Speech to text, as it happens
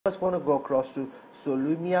First want to go across to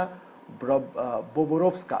Solomiia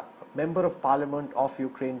Bobrovska, Member of Parliament of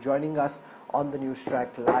Ukraine, joining us on the news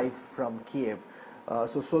track live from Kiev.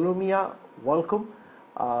 So Solomiia, welcome.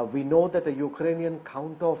 We know that the Ukrainian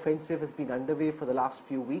counter-offensive has been underway for the last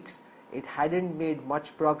few weeks. It hadn't made much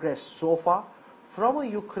progress so far. From a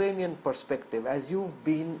Ukrainian perspective, as you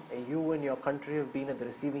and your country have been at the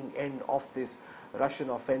receiving end of this Russian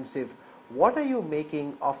offensive, what are you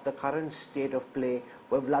making of the current state of play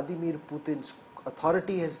where Vladimir Putin's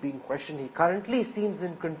authority has been questioned? He currently seems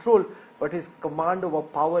in control, but his command over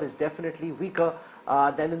power is definitely weaker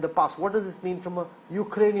than in the past. What does this mean from a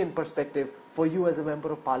Ukrainian perspective for you as a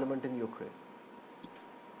member of parliament in Ukraine?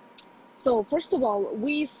 So, first of all,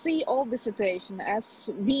 we see all the situation as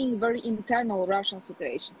being very internal Russian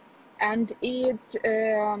situation. And it,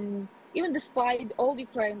 even despite all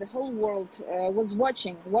Ukraine, the whole world was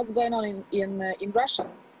watching what's going on in Russia.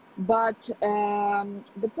 But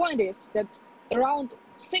the point is that around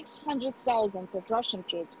 600,000 of Russian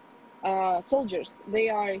troops, soldiers, they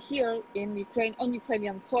are here in Ukraine, on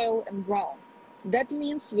Ukrainian soil and ground. That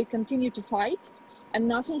means we continue to fight and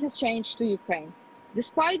nothing has changed to Ukraine.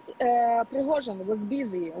 Despite Prigozhin was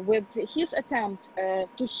busy with his attempt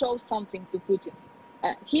to show something to Putin,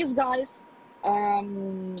 his guys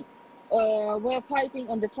were fighting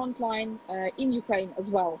on the front line in Ukraine as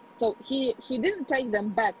well. So he didn't take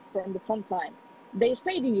them back from the front line. They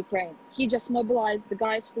stayed in Ukraine. He just mobilized the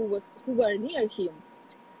guys who were near him.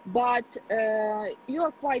 But you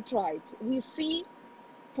are quite right. We see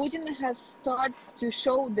Putin has started to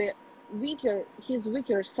show his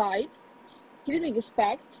weaker side. He didn't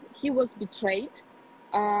expect, he was betrayed,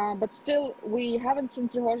 but still we haven't seen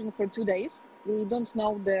Prigozhin for 2 days. We don't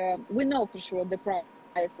know we know for sure the price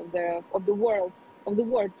of the word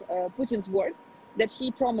Putin's word that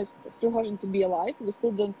he promised Prigozhin to be alive. We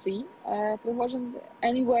still don't see Prigozhin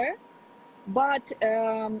anywhere. But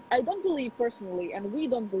I don't believe personally, and we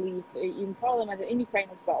don't believe in parliament in Ukraine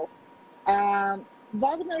as well.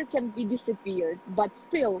 Wagner can be disappeared, but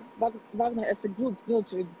still Wagner as a group,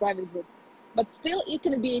 military private group. But still it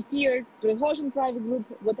can be appeared, Prigozhin private group,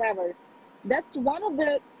 whatever. That's one of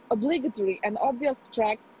the obligatory and obvious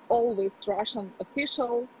tracks always Russian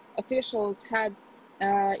officials had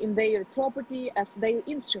in their property as their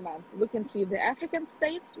instrument. We can see the African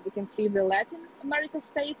states, we can see the Latin American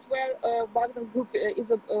states where Wagner group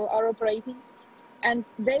are operating, and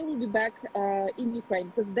they will be back in Ukraine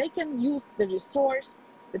because they can use the resource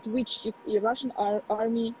that which the Russian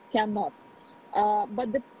army cannot.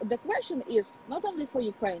 But the question is not only for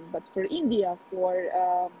Ukraine, but for India, for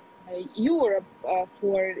Europe,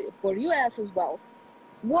 for US as well.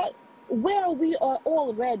 Where we are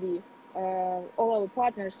already, all our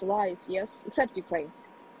partners, allies, yes, except Ukraine,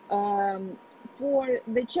 for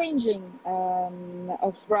the changing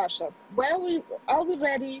of Russia. Are we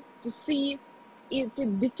ready to see it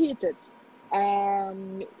defeated?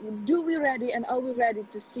 Do we ready and are we ready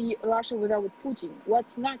to see Russia without Putin?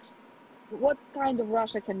 What's next? What kind of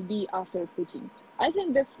Russia can be after Putin? I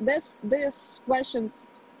think these questions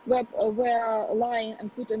were lying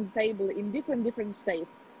and put on the table in different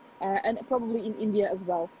states, and probably in India as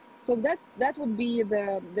well. So that would be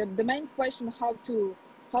the main question: how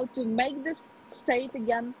to make this state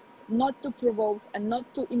again, not to provoke and not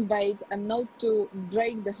to invade and not to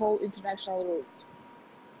break the whole international rules.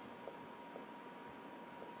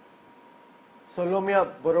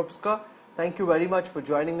 Solomiia Bobrovska, thank you very much for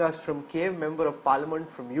joining us from Kiev, Member of Parliament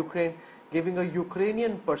from Ukraine, giving a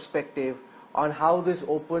Ukrainian perspective on how this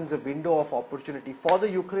opens a window of opportunity for the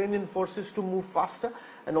Ukrainian forces to move faster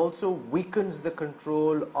and also weakens the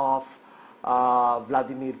control of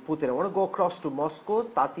Vladimir Putin. I want to go across to Moscow.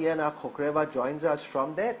 Tatiana Khokreva joins us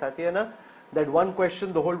from there. Tatiana, that one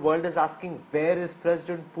question the whole world is asking: where is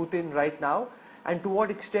President Putin right now? And to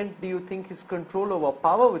what extent do you think his control over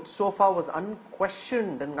power, which so far was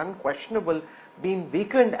unquestioned and unquestionable, being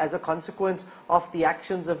weakened as a consequence of the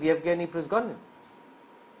actions of Yevgeny Prigozhin?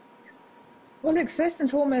 Well, look, first and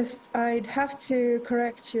foremost, I'd have to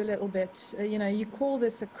correct you a little bit. You call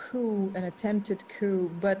this a coup, an attempted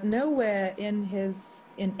coup, but nowhere in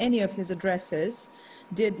any of his addresses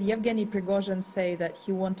did Yevgeny Prigozhin say that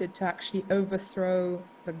he wanted to actually overthrow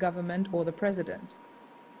the government or the president.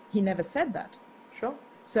 He never said that. Sure.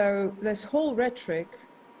 So this whole rhetoric,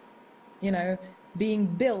 being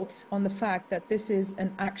built on the fact that this is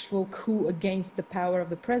an actual coup against the power of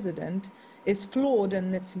the president is flawed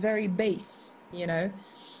and it's very base,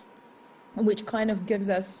 which kind of gives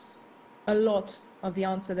us a lot of the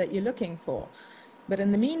answer that you're looking for. But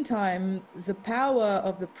in the meantime, the power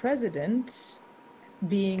of the president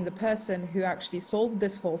being the person who actually solved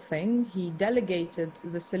this whole thing. He delegated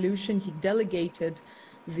the solution, he delegated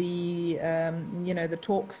the, the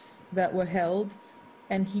talks that were held,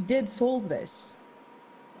 and he did solve this.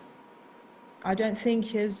 I don't think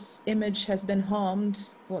his image has been harmed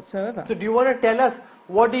whatsoever. So do you want to tell us,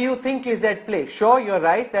 what do you think is at play? Sure, you're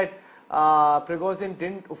right that Prigozhin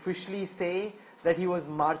didn't officially say that he was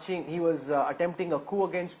marching, he was attempting a coup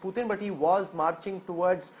against Putin, but he was marching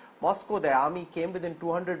towards Moscow. The army came within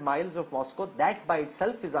 200 miles of Moscow. That by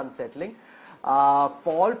itself is unsettling. For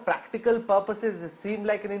all practical purposes, it seemed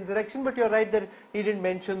like an insurrection, but you're right that he didn't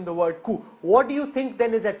mention the word coup. What do you think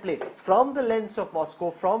then is at play? From the lens of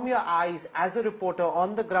Moscow, from your eyes as a reporter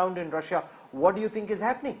on the ground in Russia, what do you think is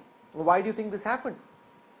happening? Why do you think this happened?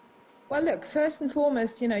 Well, look, first and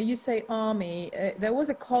foremost, you say army. There was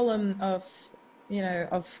a column of,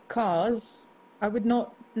 of cars. I would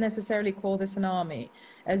not necessarily call this an army.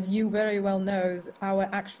 As you very well know, our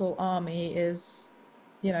actual army is,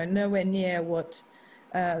 nowhere near what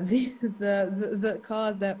the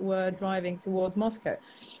cars that were driving towards Moscow.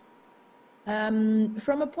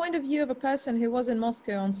 From a point of view of a person who was in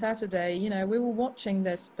Moscow on Saturday, we were watching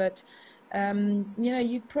this, but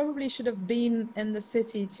you probably should have been in the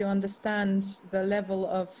city to understand the level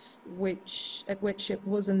at which it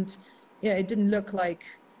wasn't, it didn't look like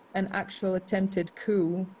an actual attempted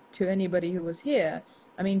coup to anybody who was here.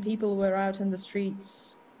 I mean, people were out in the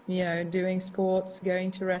streets, doing sports,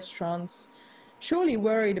 going to restaurants, surely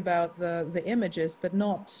worried about the images, but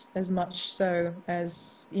not as much so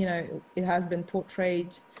as, it has been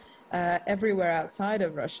portrayed everywhere outside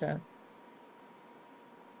of Russia.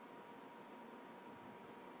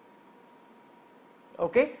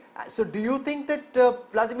 Okay, so do you think that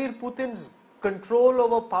Vladimir Putin's control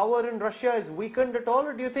over power in Russia is weakened at all,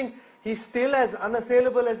 or do you think he's still as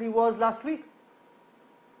unassailable as he was last week?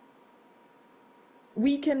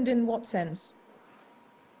 Weakened in what sense?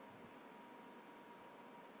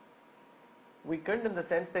 Weakened in the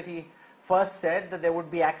sense that he first said that there would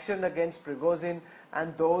be action against Prigozhin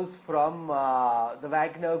and those from the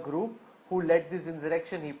Wagner group who led this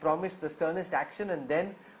insurrection. He promised the sternest action and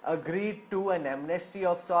then agreed to an amnesty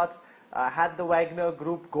of sorts, had the Wagner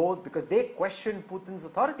group go, because they questioned Putin's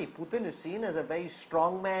authority. Putin is seen as a very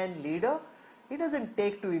strongman leader. He doesn't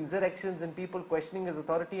take to insurrections and people questioning his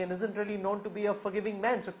authority, and isn't really known to be a forgiving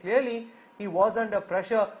man. So clearly he was under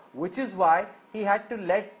pressure, which is why he had to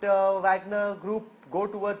let Wagner group go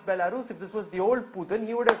towards Belarus. If this was the old Putin,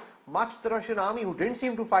 he would have marched the Russian army, who didn't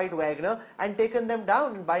seem to fight Wagner, and taken them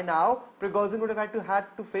down. And by now, Prigozhin would have had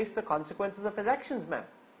to face the consequences of his actions, ma'am.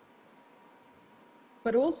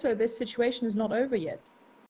 But also, this situation is not over yet.